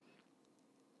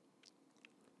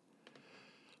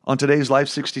On today's Life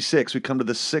 66, we come to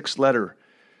the sixth letter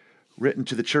written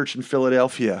to the church in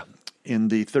Philadelphia in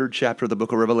the third chapter of the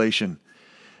book of Revelation.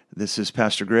 This is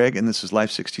Pastor Greg, and this is Life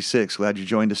 66. Glad you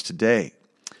joined us today.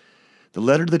 The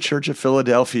letter to the church of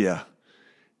Philadelphia.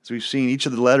 As we've seen, each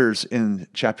of the letters in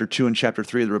chapter 2 and chapter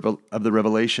 3 of the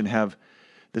Revelation have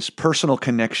this personal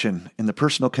connection, and the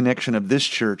personal connection of this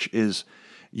church is,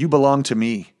 you belong to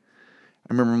me.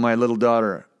 I remember my little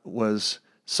daughter was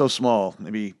so small,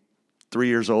 maybe 3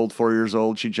 years old, 4 years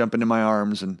old. She'd jump into my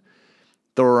arms and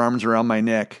throw her arms around my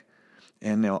neck.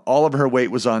 And all of her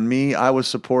weight was on me. I was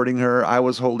supporting her. I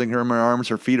was holding her in my arms.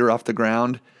 Her feet are off the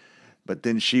ground. But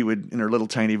then she would, in her little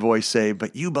tiny voice, say,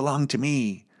 "But you belong to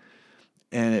me."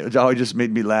 And it always just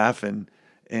made me laugh. And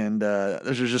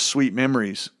those are just sweet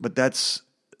memories. But that's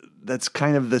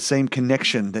kind of the same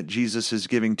connection that Jesus is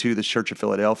giving to the church of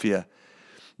Philadelphia,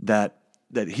 that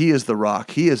he is the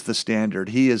rock. He is the standard.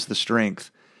 He is the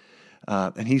strength.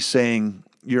 And he's saying,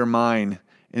 "You're mine."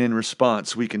 And in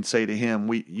response, we can say to him,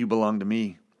 "You belong to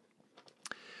me."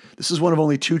 This is one of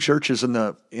only two churches in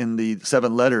the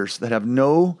seven letters that have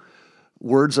no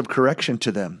words of correction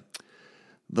to them.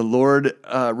 The Lord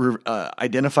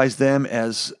identifies them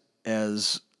as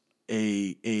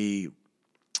a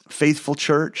faithful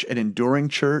church, an enduring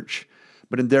church,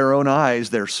 but in their own eyes,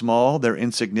 they're small, they're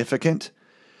insignificant,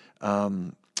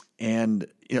 and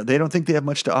they don't think they have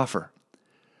much to offer.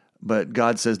 But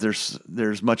God says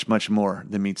there's much, much more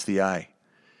than meets the eye.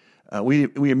 We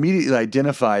immediately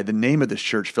identify the name of this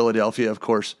church, Philadelphia. Of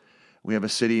course, we have a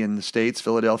city in the States,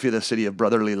 Philadelphia, the city of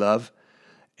brotherly love.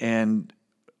 And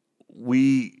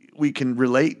we can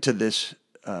relate to this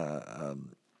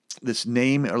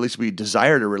name, or at least we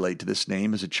desire to relate to this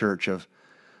name as a church of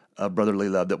brotherly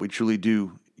love, that we truly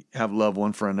do have love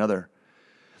one for another.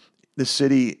 This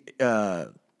city,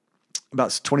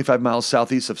 about 25 miles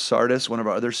southeast of Sardis, one of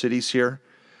our other cities here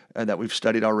that we've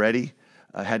studied already,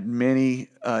 had many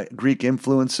Greek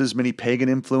influences, many pagan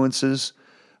influences,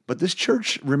 but this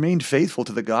church remained faithful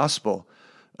to the gospel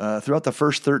throughout the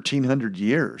first 1,300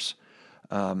 years.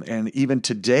 And even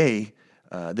today,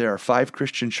 there are 5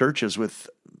 Christian churches with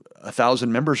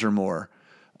 1,000 members or more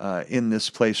in this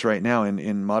place right now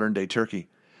in modern-day Turkey.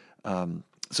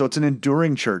 So it's an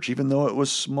enduring church, even though it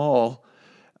was small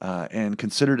and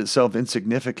considered itself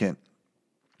insignificant.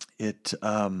 It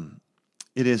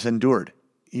is endured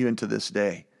even to this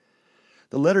day.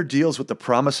 The letter deals with the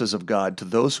promises of God to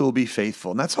those who will be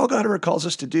faithful, and that's all God ever calls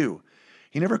us to do.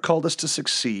 He never called us to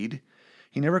succeed.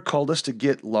 He never called us to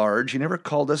get large. He never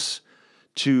called us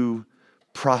to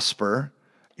prosper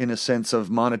in a sense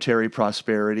of monetary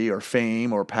prosperity or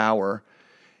fame or power.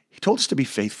 He told us to be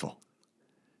faithful.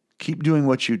 Keep doing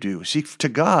what you do. See, to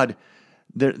God,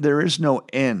 there is no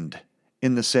end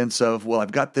in the sense of, well,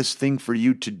 I've got this thing for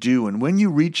you to do, and when you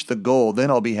reach the goal,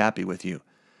 then I'll be happy with you.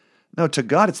 No, to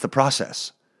God, it's the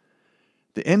process.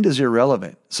 The end is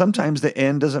irrelevant. Sometimes the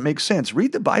end doesn't make sense.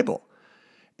 Read the Bible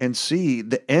and see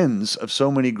the ends of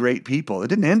so many great people. It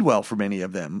didn't end well for many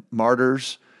of them.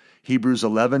 Martyrs. Hebrews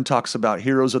 11 talks about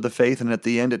heroes of the faith, and at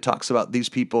the end it talks about these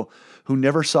people who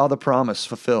never saw the promise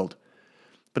fulfilled.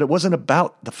 But it wasn't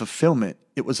about the fulfillment.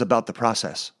 It was about the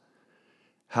process.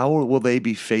 How will they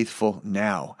be faithful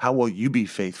now? How will you be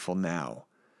faithful now?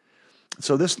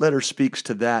 So this letter speaks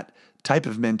to that type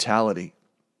of mentality.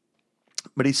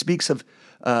 But he speaks of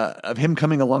him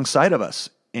coming alongside of us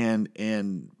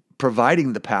and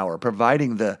providing the power,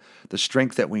 providing the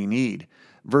strength that we need.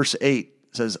 Verse 8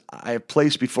 says, "I have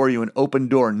placed before you an open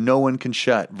door no one can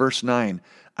shut." Verse 9,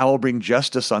 "I will bring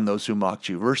justice on those who mocked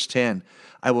you." Verse 10,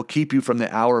 "I will keep you from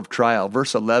the hour of trial."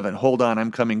 Verse 11, "Hold on,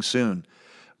 I'm coming soon."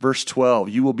 Verse 12,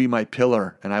 "You will be my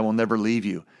pillar, and I will never leave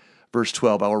you." Verse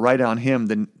 12, "I will write on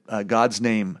him God's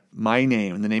name, my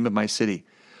name, and the name of my city."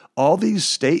 All these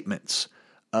statements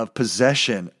of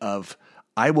possession, of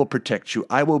I will protect you,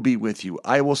 I will be with you,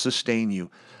 I will sustain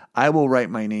you, I will write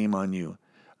my name on you,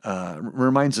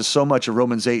 reminds us so much of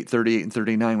Romans 8:38 and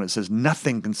 39, when it says,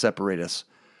 "Nothing can separate us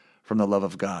from the love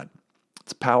of God."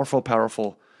 It's powerful,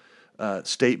 powerful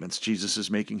statements Jesus is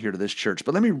making here to this church.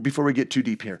 But before we get too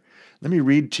deep here, let me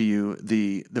read to you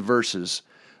the verses,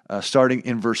 starting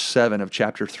in verse 7 of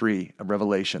chapter 3 of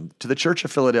Revelation. "To the church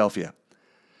of Philadelphia,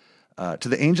 to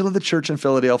the angel of the church in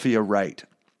Philadelphia write,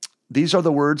 these are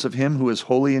the words of him who is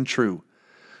holy and true,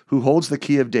 who holds the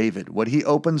key of David. What he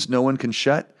opens no one can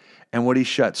shut, and what he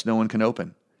shuts no one can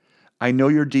open. I know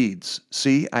your deeds.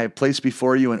 See, I have placed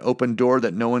before you an open door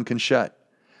that no one can shut.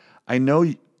 I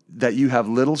know that you have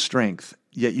little strength,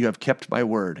 yet you have kept my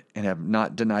word and have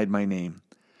not denied my name.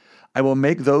 I will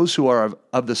make those who are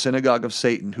of the synagogue of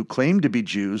Satan, who claim to be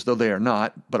Jews, though they are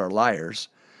not, but are liars.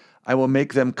 I will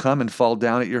make them come and fall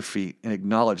down at your feet and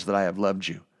acknowledge that I have loved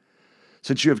you.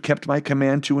 Since you have kept my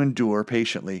command to endure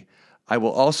patiently, I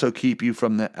will also keep you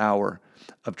from the hour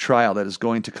of trial that is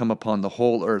going to come upon the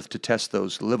whole earth to test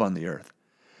those who live on the earth.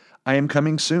 I am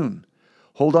coming soon.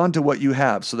 Hold on to what you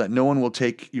have so that no one will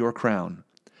take your crown.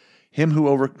 Him who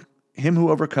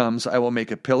overcomes, I will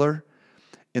make a pillar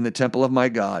in the temple of my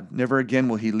God. Never again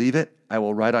will he leave it. I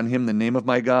will write on him the name of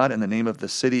my God and the name of the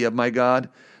city of my God,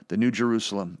 the New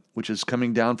Jerusalem, which is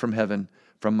coming down from heaven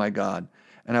from my God.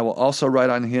 And I will also write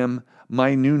on him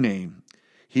my new name.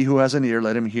 He who has an ear,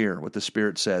 let him hear what the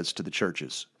Spirit says to the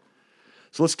churches.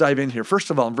 So let's dive in here. First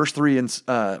of all, in verse 3 and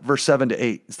verse 7 to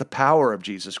 8, it's the power of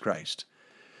Jesus Christ.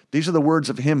 These are the words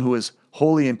of him who is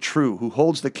holy and true, who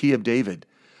holds the key of David.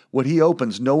 What he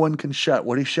opens, no one can shut.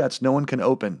 What he shuts, no one can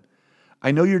open.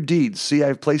 I know your deeds. See, I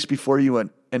have placed before you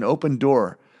an open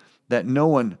door that no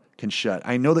one can shut.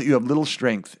 I know that you have little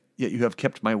strength, yet you have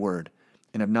kept my word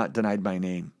and have not denied my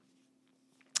name.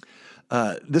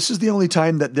 This is the only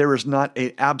time that there is not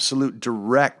an absolute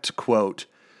direct quote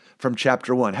from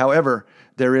chapter 1. However,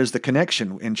 there is the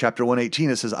connection. In chapter 1:18,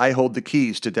 it says, I hold the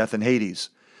keys to death and Hades.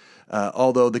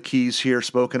 Although the keys here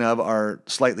spoken of are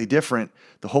slightly different,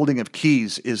 the holding of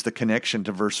keys is the connection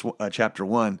to chapter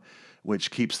 1,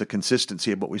 which keeps the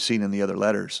consistency of what we've seen in the other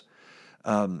letters.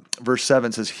 Verse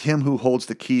 7 says, him who holds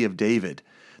the key of David,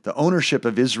 the ownership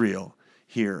of Israel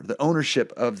here, the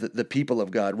ownership of the people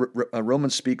of God.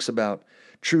 Romans speaks about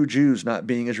true Jews not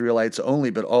being Israelites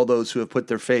only, but all those who have put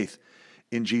their faith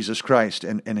in Jesus Christ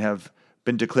and have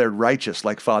been declared righteous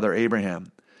like Father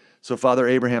Abraham. So Father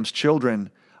Abraham's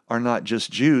children are not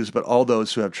just Jews, but all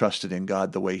those who have trusted in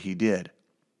God the way he did.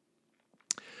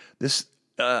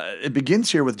 It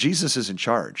begins here with Jesus is in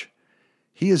charge.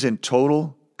 He is in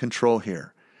total control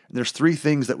here. And there's three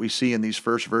things that we see in these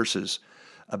first verses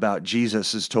about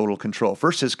Jesus' total control.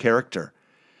 First, his character.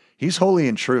 He's holy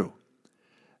and true.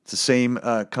 It's the same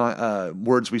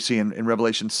words we see in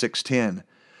Revelation 6:10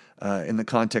 in the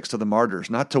context of the martyrs.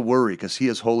 Not to worry, because he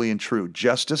is holy and true.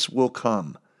 Justice will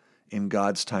come in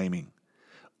God's timing.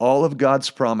 All of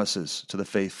God's promises to the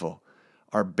faithful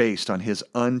are based on his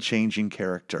unchanging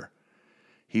character.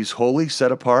 He's holy,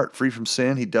 set apart, free from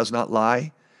sin. He does not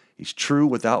lie. He's true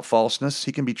without falseness.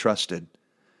 He can be trusted.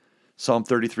 Psalm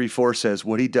 33:4 says,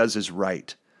 what he does is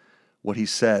right. What he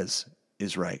says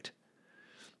is right.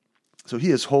 So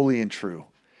he is holy and true.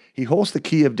 He holds the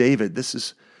key of David. This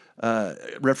is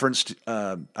referenced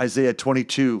Isaiah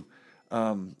 22,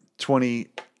 20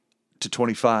 to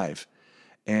 25.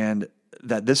 And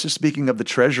that this is speaking of the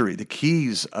treasury, the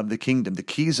keys of the kingdom, the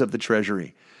keys of the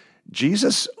treasury.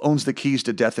 Jesus owns the keys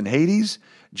to death and Hades.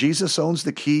 Jesus owns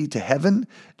the key to heaven.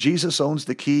 Jesus owns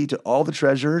the key to all the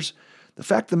treasures. The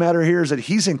fact of the matter here is that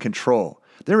he's in control.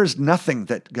 There is nothing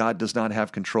that God does not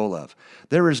have control of.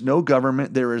 There is no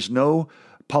government. There is no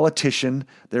politician.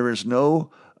 There is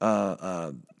no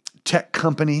tech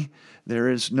company. There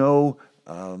is no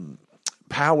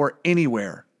power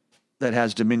anywhere that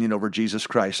has dominion over Jesus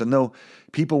Christ. And though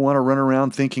people want to run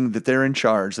around thinking that they're in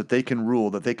charge, that they can rule,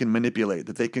 that they can manipulate,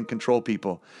 that they can control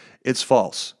people, it's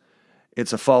false.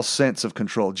 It's a false sense of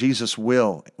control. Jesus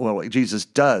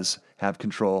does have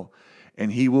control,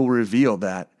 and he will reveal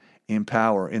that in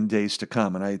power in days to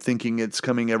come. And I'm thinking it's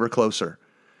coming ever closer.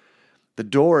 The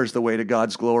door is the way to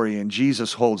God's glory, and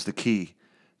Jesus holds the key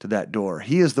to that door.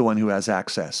 He is the one who has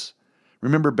access.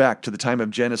 Remember back to the time of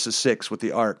Genesis 6 with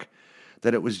the ark,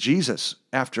 that it was Jesus,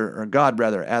 after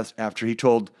he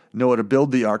told Noah to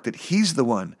build the ark, that he's the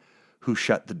one who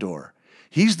shut the door.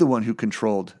 He's the one who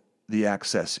controlled the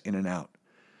access in and out.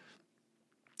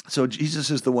 So Jesus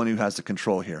is the one who has the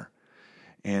control here.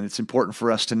 And it's important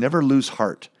for us to never lose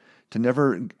heart, to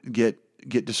never get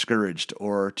discouraged,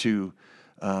 or to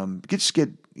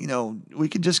we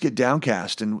can just get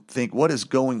downcast and think, what is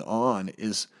going on?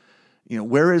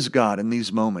 Where is God in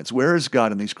these moments? Where is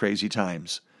God in these crazy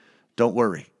times? Don't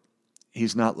worry.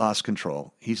 He's not lost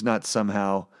control. He's not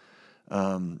somehow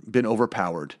been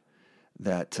overpowered,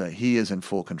 that he is in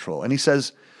full control. And he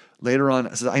says later on,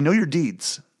 I know your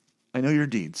deeds. I know your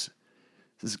deeds.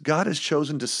 He says, God has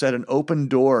chosen to set an open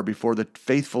door before the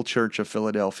faithful church of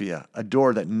Philadelphia, a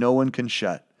door that no one can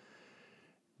shut.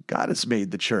 God has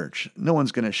made the church. No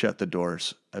one's going to shut the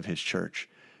doors of his church.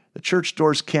 The church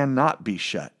doors cannot be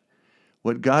shut.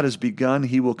 What God has begun,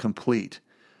 he will complete.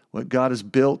 What God has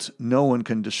built, no one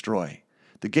can destroy.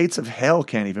 The gates of hell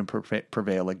can't even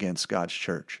prevail against God's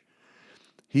church.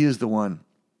 He is the one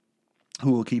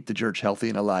who will keep the church healthy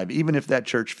and alive, even if that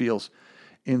church feels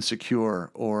insecure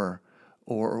or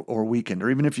weakened, or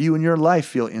even if you in your life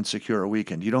feel insecure or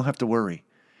weakened. You don't have to worry.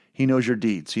 He knows your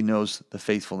deeds. He knows the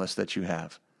faithfulness that you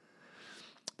have.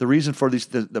 The reason for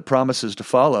the promises to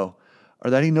follow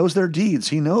are that he knows their deeds.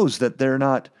 He knows that they're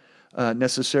not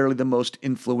necessarily the most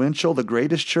influential, the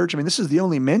greatest church. I mean, this is the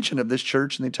only mention of this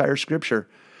church in the entire Scripture.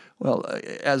 Well,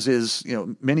 as is,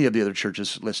 many of the other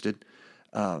churches listed.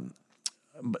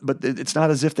 But it's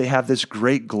not as if they have this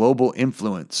great global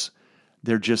influence.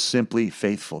 They're just simply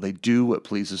faithful. They do what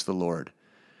pleases the Lord.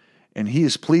 And he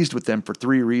is pleased with them for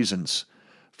 3 reasons.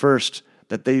 First,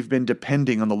 that they've been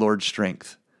depending on the Lord's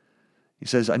strength. He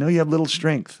says, I know you have little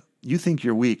strength. You think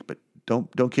you're weak, but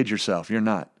don't kid yourself. You're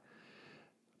not.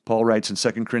 Paul writes in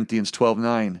 2 Corinthians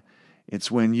 12:9, it's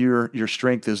when your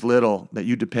strength is little that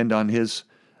you depend on his,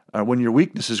 when your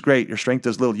weakness is great, your strength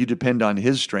is little, you depend on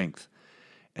his strength.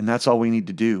 And that's all we need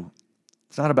to do.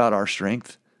 It's not about our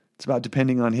strength. It's about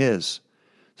depending on his.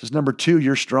 It says, number 2,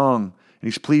 you're strong. And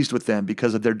he's pleased with them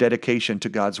because of their dedication to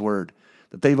God's word,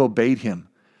 that they've obeyed him.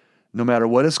 No matter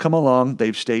what has come along,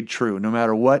 they've stayed true. No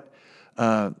matter what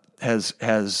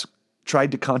has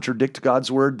tried to contradict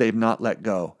God's word, they've not let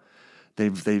go.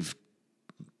 They've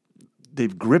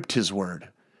gripped his word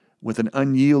with an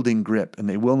unyielding grip, and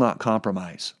they will not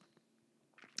compromise.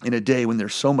 In a day when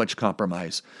there's so much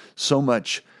compromise, so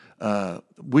much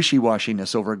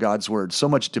wishy-washiness over God's word, so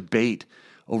much debate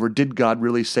over, did God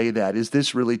really say that? Is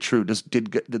this really true?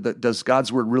 Does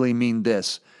God's word really mean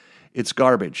this? It's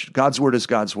garbage. God's word is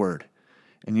God's word,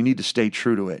 and you need to stay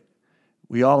true to it.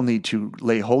 We all need to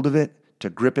lay hold of it, to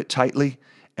grip it tightly,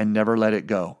 and never let it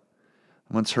go.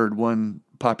 I once heard one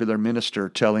popular minister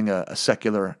telling a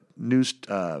secular news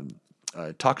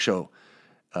talk show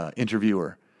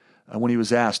interviewer, when he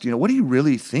was asked, what do you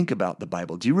really think about the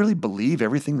Bible? Do you really believe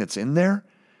everything that's in there?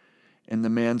 And the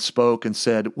man spoke and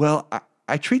said, well,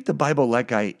 I treat the Bible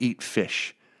like I eat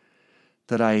fish,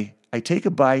 that I take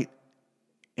a bite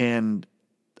and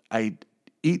I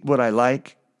eat what I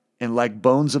like, and like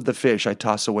bones of the fish, I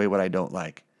toss away what I don't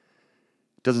like.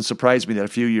 It doesn't surprise me that a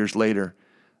few years later,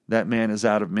 that man is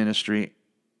out of ministry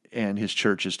and his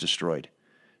church is destroyed.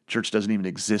 Church doesn't even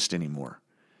exist anymore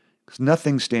because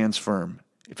nothing stands firm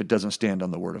if it doesn't stand on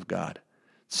the word of God.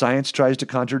 Science tries to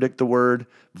contradict the word.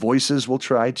 Voices will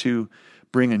try to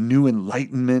bring a new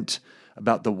enlightenment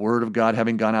about the word of God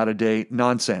having gone out of date.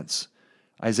 Nonsense.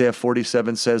 Isaiah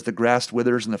 47 says, the grass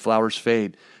withers and the flowers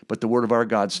fade, but the word of our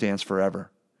God stands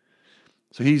forever.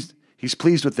 So he's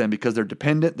pleased with them because they're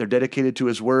dependent, they're dedicated to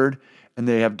his word, and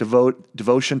they have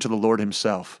devotion to the Lord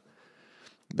himself.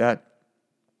 That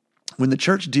when the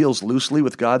church deals loosely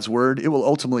with God's word, it will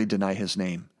ultimately deny his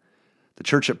name. The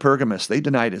church at Pergamos, they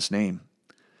denied his name.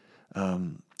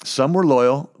 Some were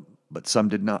loyal, but some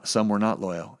did not. Some were not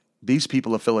loyal. These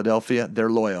people of Philadelphia, they're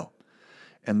loyal,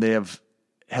 and they have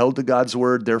held to God's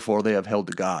word. Therefore, they have held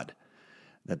to God.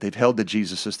 That they've held to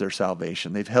Jesus as their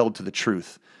salvation. They've held to the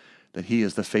truth that he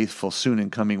is the faithful, soon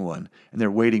and coming one, and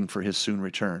they're waiting for his soon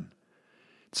return.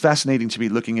 It's fascinating to be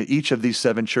looking at each of these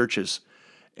 7 churches,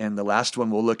 and the last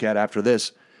one we'll look at after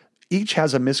this. Each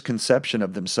has a misconception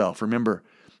of themselves. Remember,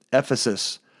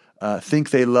 Ephesus think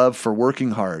they love for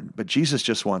working hard, but Jesus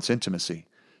just wants intimacy.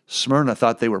 Smyrna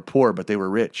thought they were poor, but they were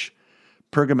rich.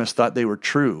 Pergamos thought they were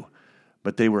true,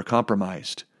 but they were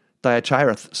compromised.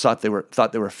 Thyatira thought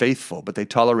they were faithful, but they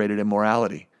tolerated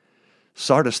immorality.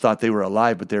 Sardis thought they were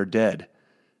alive, but they're dead.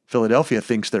 Philadelphia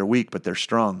thinks they're weak, but they're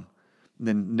strong. And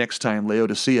then next time,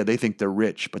 Laodicea, they think they're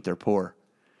rich, but they're poor.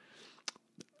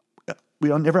 We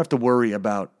don't never have to worry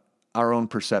about our own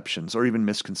perceptions or even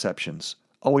misconceptions.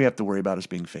 All we have to worry about is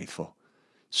being faithful.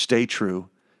 Stay true.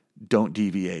 Don't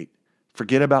deviate.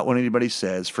 Forget about what anybody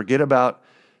says. Forget about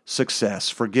success.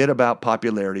 Forget about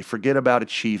popularity. Forget about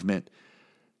achievement.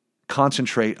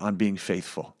 Concentrate on being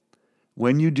faithful.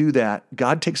 When you do that,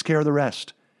 God takes care of the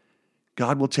rest.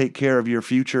 God will take care of your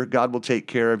future. God will take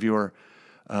care of your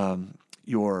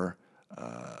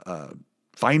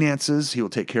finances. He will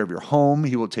take care of your home.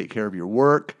 He will take care of your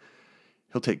work.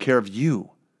 He'll take care of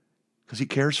you because he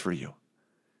cares for you.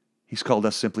 He's called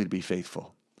us simply to be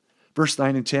faithful. Verse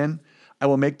 9 and 10, I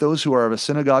will make those who are of a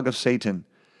synagogue of Satan,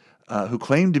 who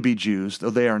claim to be Jews, though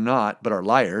they are not, but are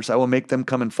liars, I will make them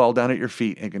come and fall down at your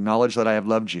feet and acknowledge that I have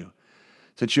loved you.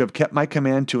 Since you have kept my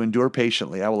command to endure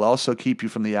patiently, I will also keep you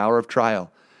from the hour of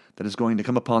trial that is going to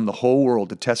come upon the whole world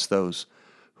to test those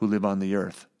who live on the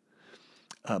earth.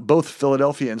 Both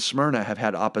Philadelphia and Smyrna have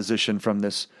had opposition from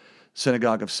this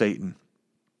synagogue of Satan.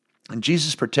 And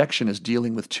Jesus' protection is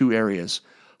dealing with 2 areas: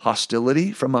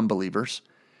 hostility from unbelievers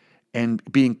and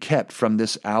being kept from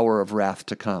this hour of wrath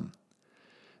to come.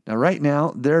 Now, right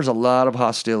now, there's a lot of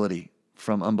hostility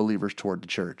from unbelievers toward the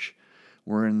church.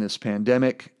 We're in this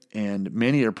pandemic, and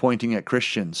many are pointing at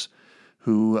Christians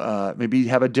who maybe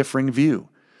have a differing view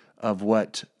of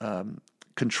what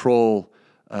control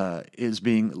is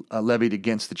being levied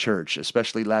against the church,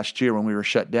 especially last year when we were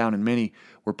shut down and many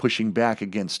were pushing back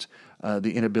against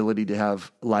the inability to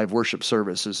have live worship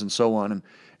services and so on.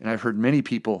 And I've heard many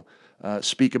people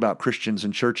speak about Christians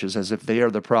and churches as if they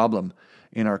are the problem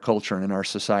in our culture and in our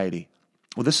society.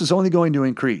 Well, this is only going to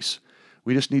increase.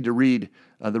 We just need to read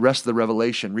the rest of the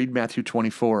Revelation. Read Matthew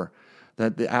 24,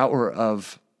 that the hour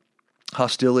of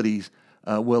hostilities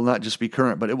will not just be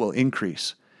current, but it will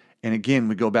increase. And again,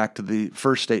 we go back to the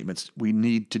first statements. We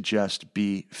need to just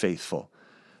be faithful,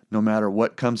 no matter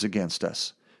what comes against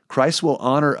us. Christ will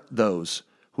honor those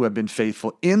who have been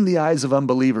faithful in the eyes of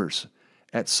unbelievers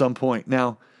at some point.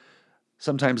 Now,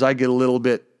 sometimes I get a little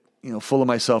bit, full of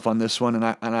myself on this one,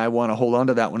 and I want to hold on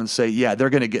to that one and say, yeah, they're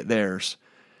going to get theirs.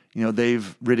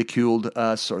 They've ridiculed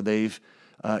us, or they've,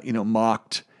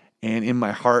 mocked. And in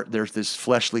my heart, there's this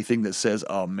fleshly thing that says,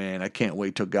 oh man, I can't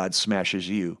wait till God smashes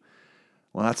you.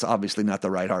 Well, that's obviously not the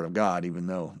right heart of God, even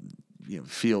though, it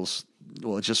feels,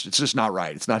 it's just not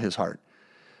right. It's not his heart.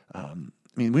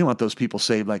 We want those people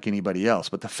saved like anybody else.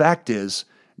 But the fact is,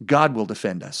 God will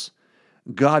defend us.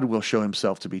 God will show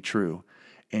himself to be true.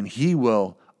 And he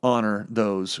will honor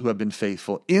those who have been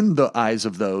faithful in the eyes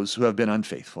of those who have been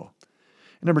unfaithful.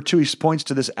 And number 2, he points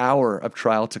to this hour of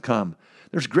trial to come.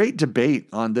 There's great debate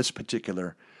on this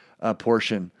particular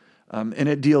portion. And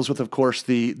it deals with, of course,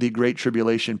 the Great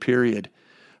Tribulation period.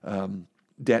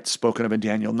 That's spoken of in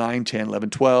Daniel 9, 10, 11,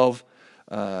 12.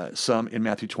 Some in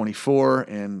Matthew 24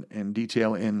 and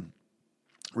detail in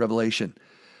Revelation.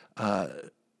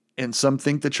 And some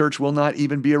think the church will not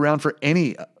even be around for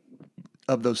any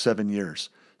of those 7 years.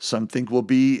 Some think we'll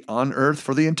be on earth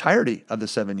for the entirety of the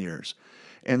 7 years.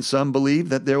 And some believe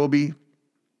that there will be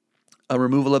a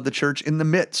removal of the church in the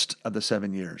midst of the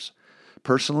 7 years.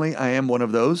 Personally, I am one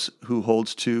of those who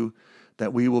holds to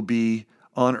that we will be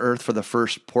on earth for the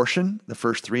first portion, the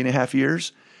first 3.5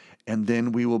 years, and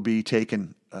then we will be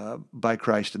taken by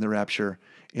Christ in the rapture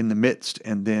in the midst,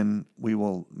 and then we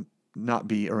will not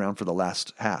be around for the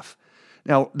last half.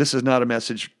 Now, this is not a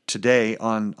message today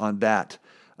on that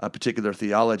particular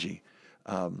theology,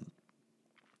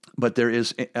 but there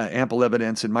is ample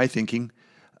evidence in my thinking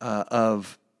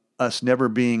of us never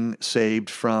being saved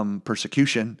from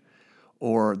persecution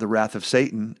or the wrath of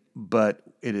Satan, but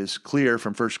it is clear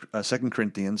from 2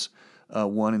 Corinthians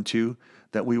 1 and 2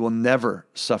 that we will never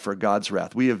suffer God's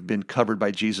wrath. We have been covered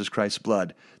by Jesus Christ's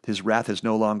blood. His wrath is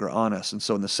no longer on us. And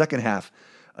so in the second half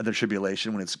of the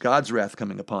tribulation, when it's God's wrath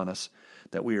coming upon us,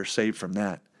 that we are saved from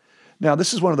that. Now,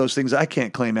 this is one of those things I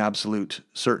can't claim absolute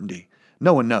certainty.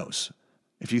 No one knows.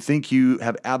 If you think you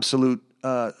have absolute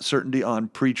certainty on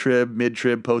pre-trib,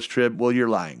 mid-trib, post-trib, well, you're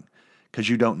lying because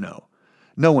you don't know.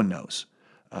 No one knows.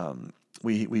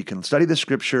 We can study the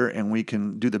Scripture and we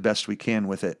can do the best we can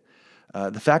with it.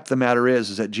 The fact of the matter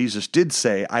is that Jesus did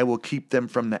say, I will keep them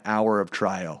from the hour of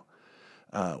trial.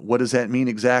 What does that mean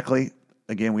exactly?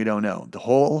 Again, we don't know. The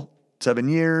whole 7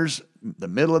 years, the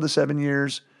middle of the 7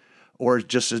 years, or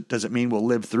just does it mean we'll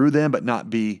live through them but not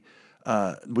be,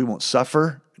 we won't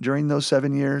suffer during those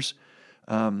 7 years?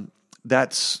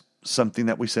 That's something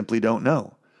that we simply don't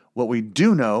know. What we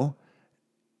do know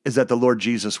is that the Lord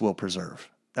Jesus will preserve.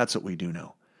 That's what we do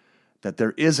know. That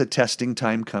there is a testing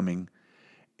time coming,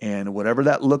 and whatever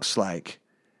that looks like,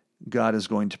 God is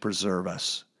going to preserve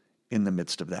us in the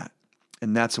midst of that.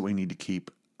 And that's what we need to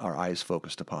keep our eyes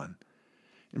focused upon.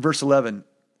 In verse 11,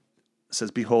 it says,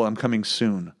 Behold, I'm coming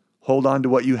soon. Hold on to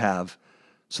what you have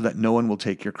so that no one will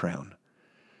take your crown.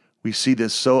 We see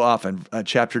this so often.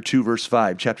 Chapter 2, verse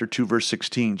 5, chapter 2, verse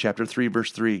 16, chapter 3,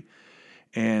 verse 3.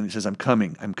 And it says, I'm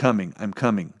coming, I'm coming, I'm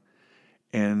coming.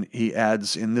 And he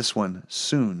adds in this one,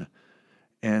 soon.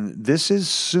 And this is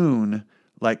soon,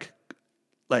 like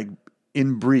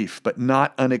in brief, but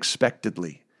not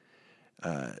unexpectedly.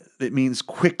 It means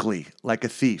quickly, like a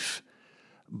thief.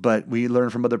 But we learn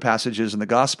from other passages in the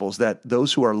Gospels that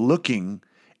those who are looking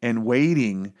and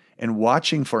waiting and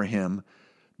watching for him,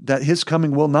 that his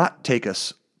coming will not take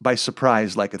us by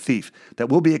surprise like a thief, that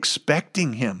we'll be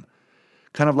expecting him,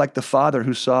 kind of like the father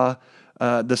who saw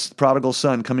this prodigal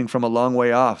son coming from a long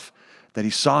way off, that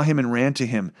he saw him and ran to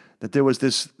him, that there was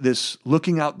this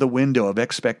looking out the window of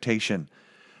expectation,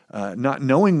 not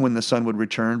knowing when the son would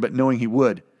return, but knowing he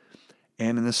would.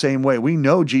 And in the same way, we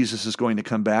know Jesus is going to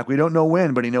come back. We don't know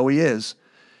when, but we know he is.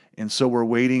 And so we're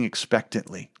waiting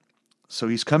expectantly. So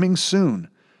he's coming soon,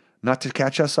 not to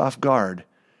catch us off guard,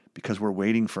 because we're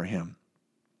waiting for him.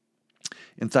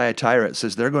 In Thyatira, it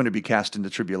says they're going to be cast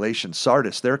into tribulation.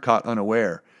 Sardis, they're caught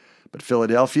unaware. But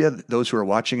Philadelphia, those who are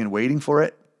watching and waiting for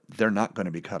it, they're not going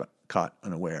to be caught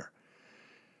unaware.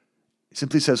 It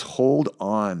simply says, hold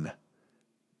on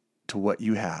to what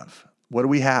you have. What do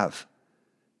we have?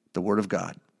 The Word of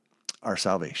God, our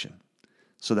salvation,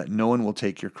 so that no one will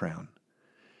take your crown.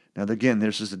 Now, again,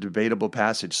 this is a debatable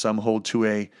passage. Some hold to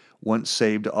a once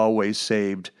saved, always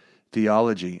saved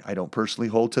theology. I don't personally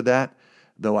hold to that,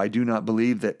 though I do not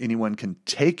believe that anyone can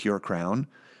take your crown,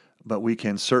 but we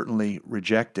can certainly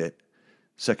reject it.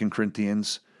 1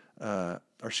 Corinthians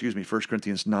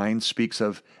 9 speaks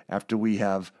of after we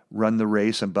have run the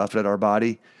race and buffeted our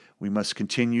body, we must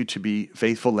continue to be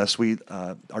faithful lest we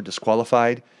are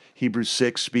disqualified. Hebrews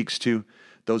 6 speaks to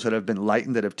those that have been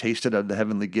lightened, that have tasted of the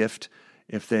heavenly gift.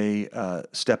 If they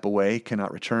step away,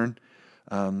 cannot return.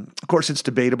 Of course, it's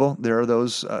debatable. There are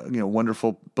those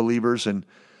wonderful believers and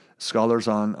scholars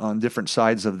on different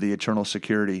sides of the eternal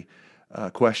security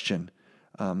question.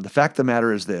 The fact of the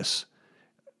matter is this: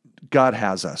 God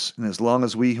has us, and as long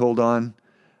as we hold on,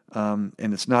 and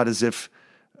it's not as if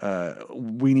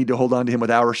we need to hold on to Him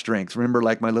with our strength. Remember,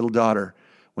 like my little daughter,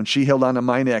 when she held on to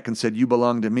my neck and said, "You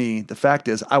belong to me," the fact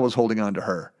is I was holding on to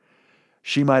her.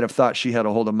 She might have thought she had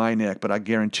a hold of my neck, but I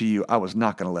guarantee you I was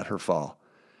not going to let her fall.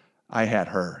 I had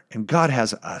her, and God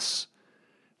has us.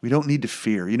 We don't need to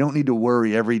fear. You don't need to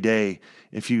worry every day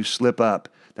if you slip up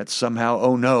that somehow,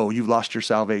 oh no, you've lost your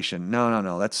salvation.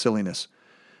 No, that's silliness.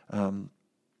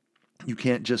 You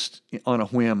can't just on a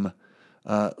whim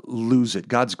lose it.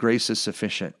 God's grace is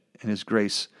sufficient, and His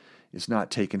grace is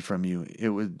not taken from you. It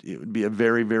would be a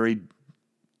very, very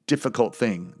difficult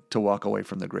thing to walk away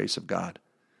from the grace of God.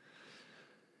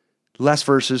 Last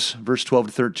verses, verse 12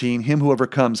 to 13. Him who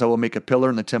overcomes, I will make a pillar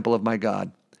in the temple of my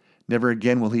God. Never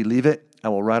again will he leave it. I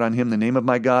will write on him the name of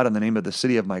my God and the name of the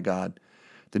city of my God,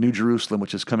 the new Jerusalem,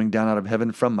 which is coming down out of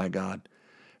heaven from my God.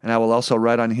 And I will also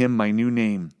write on him my new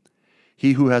name.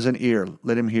 He who has an ear,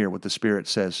 let him hear what the Spirit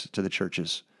says to the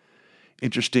churches.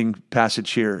 Interesting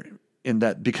passage here in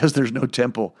that because there's no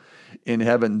temple in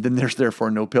heaven, then there's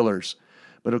therefore no pillars.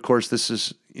 But of course, this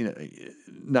is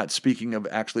not speaking of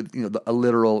actually a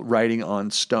literal writing on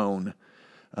stone.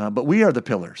 But we are the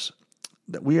pillars.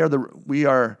 That we are the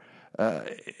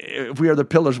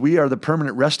pillars. We are the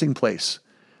permanent resting place,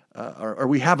 or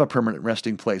we have a permanent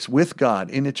resting place with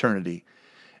God in eternity,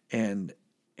 and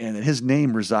His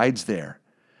name resides there.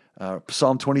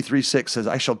 Psalm 23:6 says,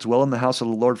 "I shall dwell in the house of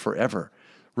the Lord forever."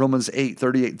 Romans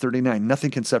 8:38 and 39.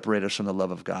 Nothing can separate us from the love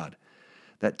of God.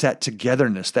 That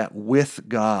togetherness, that with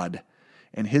God,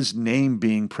 and His name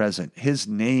being present, His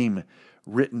name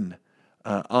written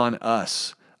on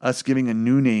us giving a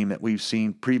new name that we've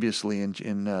seen previously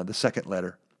in the second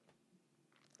letter,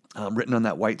 written on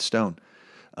that white stone,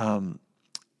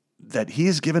 that He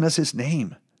has given us His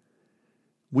name.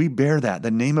 We bear that,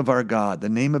 the name of our God, the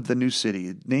name of the new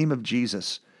city, the name of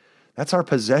Jesus. That's our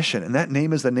possession, and that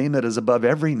name is the name that is above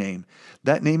every name.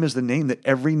 That name is the name that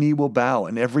every knee will bow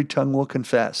and every tongue will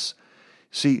confess.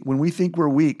 See, when we think we're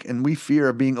weak and we fear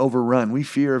of being overrun, we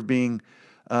fear of being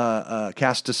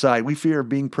cast aside, we fear of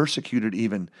being persecuted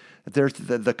even, that there's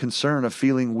the concern of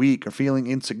feeling weak or feeling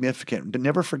insignificant. But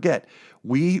never forget,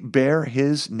 we bear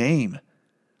His name,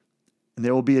 and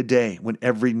there will be a day when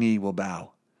every knee will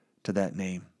bow to that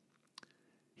name.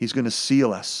 He's going to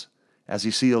seal us as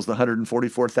He seals the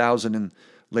 144,000 and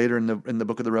later in the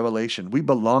book of the Revelation. We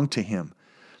belong to Him.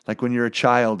 Like when you're a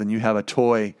child and you have a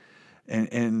toy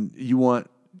and you want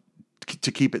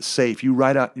to keep it safe, you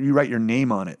write your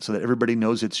name on it so that everybody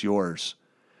knows it's yours.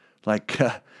 Like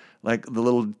the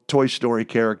little Toy Story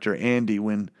character Andy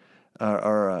when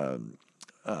Andy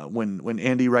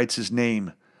writes his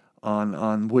name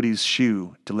on Woody's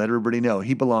shoe to let everybody know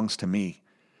he belongs to me.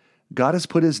 God has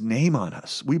put His name on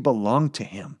us. We belong to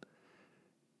Him.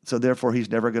 So therefore,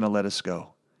 He's never going to let us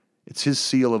go. It's His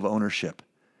seal of ownership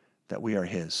that we are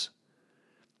His.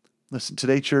 Listen,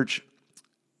 today, church,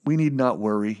 we need not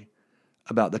worry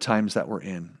about the times that we're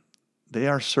in. They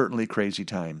are certainly crazy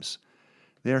times.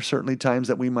 They are certainly times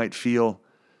that we might feel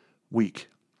weak.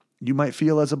 You might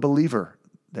feel as a believer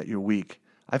that you're weak.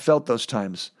 I felt those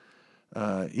times,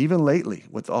 even lately,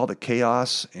 with all the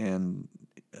chaos and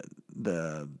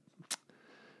the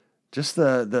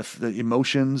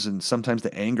emotions and sometimes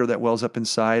the anger that wells up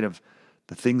inside of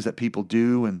the things that people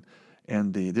do and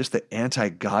the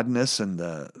anti-godness and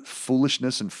the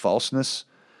foolishness and falseness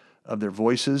of their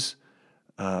voices.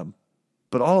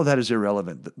 But all of that is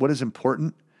irrelevant. What is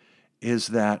important is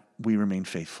that we remain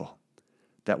faithful,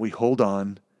 that we hold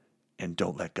on and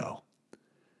don't let go.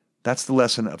 That's the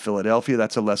lesson of Philadelphia.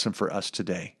 That's a lesson for us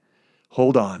today.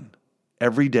 Hold on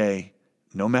every day,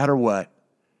 no matter what.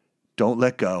 Don't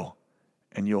let go,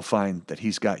 and you'll find that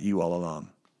He's got you all along.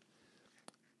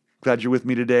 Glad you're with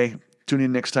me today. Tune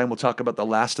in next time. We'll talk about the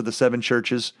last of the 7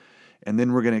 churches, and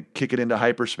then we're going to kick it into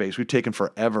hyperspace. We've taken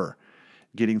forever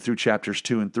getting through chapters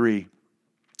 2 and 3.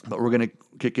 But we're going to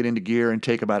kick it into gear and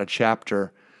take about a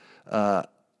chapter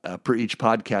per each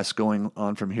podcast going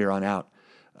on from here on out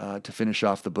to finish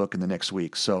off the book in the next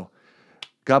week. So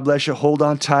God bless you. Hold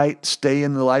on tight. Stay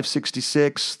in the Life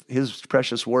 66, His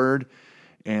precious word,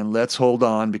 and let's hold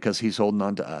on because He's holding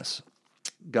on to us.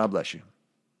 God bless you.